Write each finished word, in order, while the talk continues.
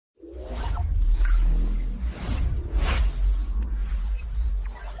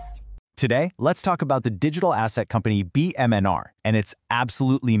Today, let's talk about the digital asset company BMNR and its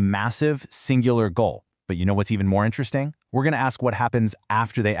absolutely massive singular goal. But you know what's even more interesting? We're going to ask what happens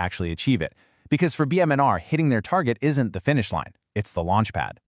after they actually achieve it. Because for BMNR, hitting their target isn't the finish line, it's the launch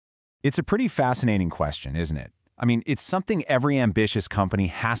pad. It's a pretty fascinating question, isn't it? I mean, it's something every ambitious company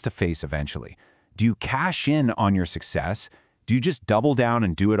has to face eventually. Do you cash in on your success? Do you just double down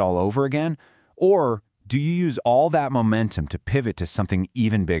and do it all over again? Or do you use all that momentum to pivot to something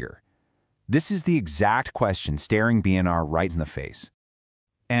even bigger? This is the exact question staring BNR right in the face.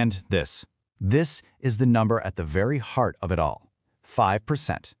 And this is the number at the very heart of it all,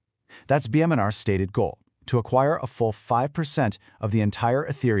 5%. That's BMNR's stated goal, to acquire a full 5% of the entire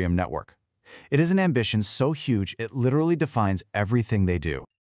Ethereum network. It is an ambition so huge it literally defines everything they do.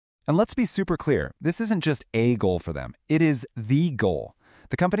 And let's be super clear, this isn't just a goal for them, it is the goal.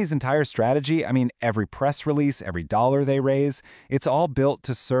 The company's entire strategy, every press release, every dollar they raise, it's all built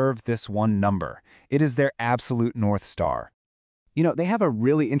to serve this one number. It is their absolute North Star. You know, they have a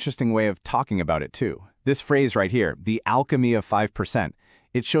really interesting way of talking about it too. This phrase right here, the alchemy of 5%,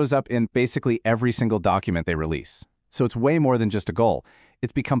 it shows up in basically every single document they release. So it's way more than just a goal.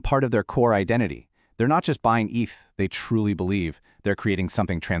 It's become part of their core identity. They're not just buying ETH, they truly believe they're creating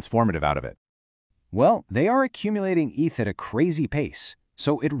something transformative out of it. Well, they are accumulating ETH at a crazy pace.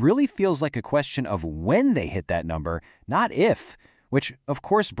 So it really feels like a question of when they hit that number, not if, which of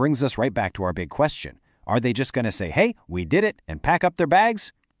course brings us right back to our big question. Are they just going to say, hey, we did it, and pack up their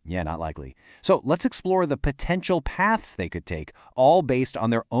bags? Yeah, not likely. So let's explore the potential paths they could take, all based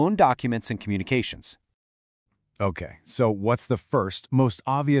on their own documents and communications. Okay, so what's the first, most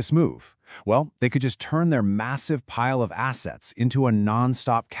obvious move? Well, they could just turn their massive pile of assets into a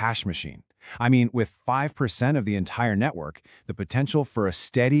non-stop cash machine. With 5% of the entire network, the potential for a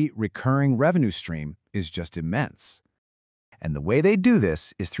steady, recurring revenue stream is just immense. And the way they do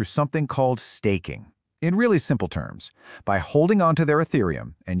this is through something called staking. In really simple terms, by holding onto their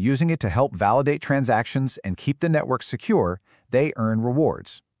Ethereum and using it to help validate transactions and keep the network secure, they earn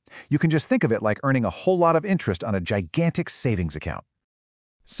rewards. You can just think of it like earning a whole lot of interest on a gigantic savings account.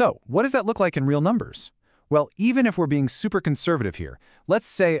 So, what does that look like in real numbers? Well, even if we're being super conservative here, let's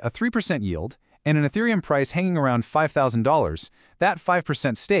say a 3% yield and an Ethereum price hanging around $5,000, that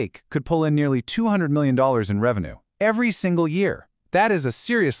 5% stake could pull in nearly $200 million in revenue every single year. That is a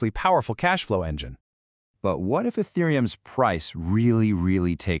seriously powerful cash flow engine. But what if Ethereum's price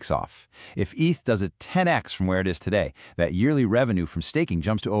really takes off? If ETH does a 10x from where it is today, that yearly revenue from staking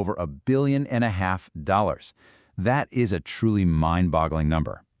jumps to over $1.5 billion. That is a truly mind-boggling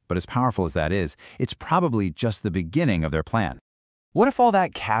number. But as powerful as that is, it's probably just the beginning of their plan. What if all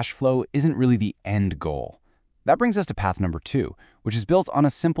that cash flow isn't really the end goal? That brings us to path number 2, which is built on a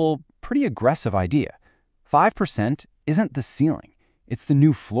simple, pretty aggressive idea. 5% isn't the ceiling, it's the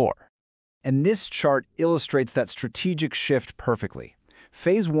new floor. And this chart illustrates that strategic shift perfectly.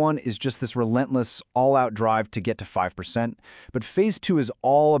 Phase 1 is just this relentless, all-out drive to get to 5%, but Phase 2 is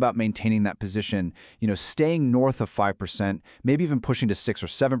all about maintaining that position, staying north of 5%, maybe even pushing to 6 or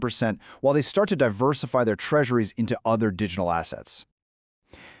 7%, while they start to diversify their treasuries into other digital assets.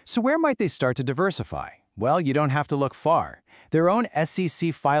 So where might they start to diversify? Well, you don't have to look far. Their own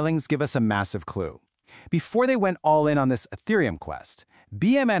SEC filings give us a massive clue. Before they went all in on this Ethereum quest,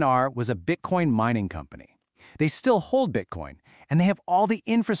 BMNR was a Bitcoin mining company. They still hold Bitcoin, and they have all the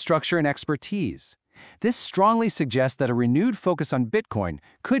infrastructure and expertise. This strongly suggests that a renewed focus on Bitcoin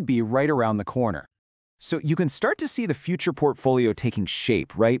could be right around the corner. So you can start to see the future portfolio taking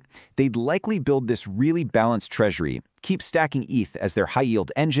shape, right? They'd likely build this really balanced treasury, keep stacking ETH as their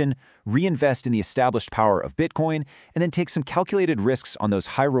high-yield engine, reinvest in the established power of Bitcoin, and then take some calculated risks on those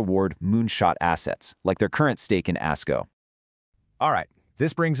high-reward moonshot assets, like their current stake in ASCO. All right,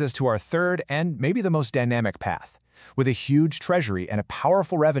 this brings us to our third and maybe the most dynamic path. With a huge treasury and a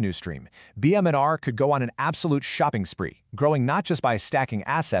powerful revenue stream, BMNR could go on an absolute shopping spree, growing not just by stacking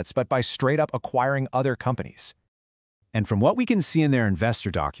assets, but by straight-up acquiring other companies. And from what we can see in their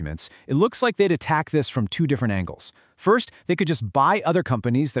investor documents, it looks like they'd attack this from two different angles. First, they could just buy other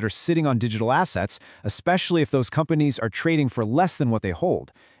companies that are sitting on digital assets, especially if those companies are trading for less than what they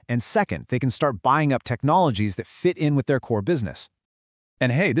hold. And second, they can start buying up technologies that fit in with their core business.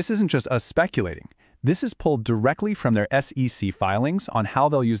 And hey, this isn't just us speculating. This is pulled directly from their SEC filings on how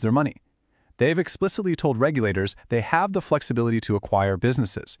they'll use their money. They've explicitly told regulators they have the flexibility to acquire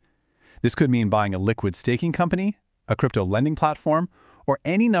businesses. This could mean buying a liquid staking company, a crypto lending platform, or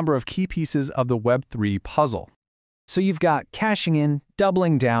any number of key pieces of the Web3 puzzle. So you've got cashing in,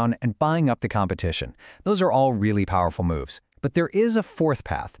 doubling down, and buying up the competition. Those are all really powerful moves. But there is a fourth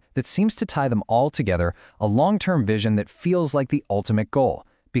path that seems to tie them all together, a long-term vision that feels like the ultimate goal: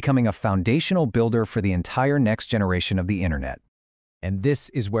 becoming a foundational builder for the entire next generation of the internet. And this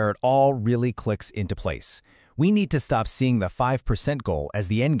is where it all really clicks into place. We need to stop seeing the 5% goal as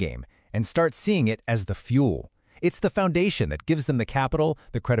the endgame and start seeing it as the fuel. It's the foundation that gives them the capital,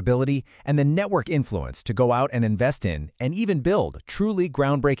 the credibility, and the network influence to go out and invest in and even build truly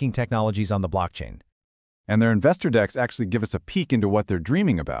groundbreaking technologies on the blockchain. And their investor decks actually give us a peek into what they're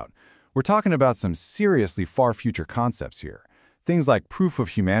dreaming about. We're talking about some seriously far future concepts here. Things like proof of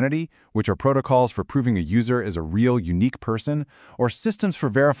humanity, which are protocols for proving a user is a real, unique person, or systems for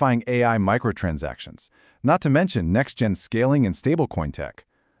verifying AI microtransactions, not to mention next-gen scaling and stablecoin tech.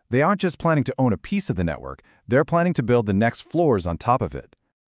 They aren't just planning to own a piece of the network, they're planning to build the next floors on top of it.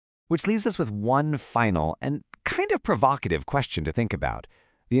 Which leaves us with one final and kind of provocative question to think about.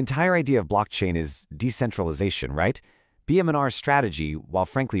 The entire idea of blockchain is decentralization, right? BMNR's strategy, while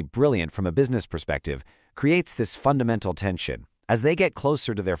frankly brilliant from a business perspective, creates this fundamental tension. As they get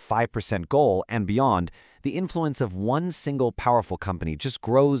closer to their 5% goal and beyond, the influence of one single powerful company just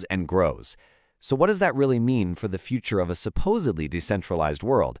grows and grows. So what does that really mean for the future of a supposedly decentralized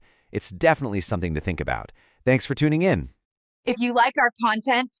world? It's definitely something to think about. Thanks for tuning in. If you like our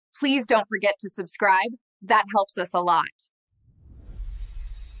content, please don't forget to subscribe. That helps us a lot.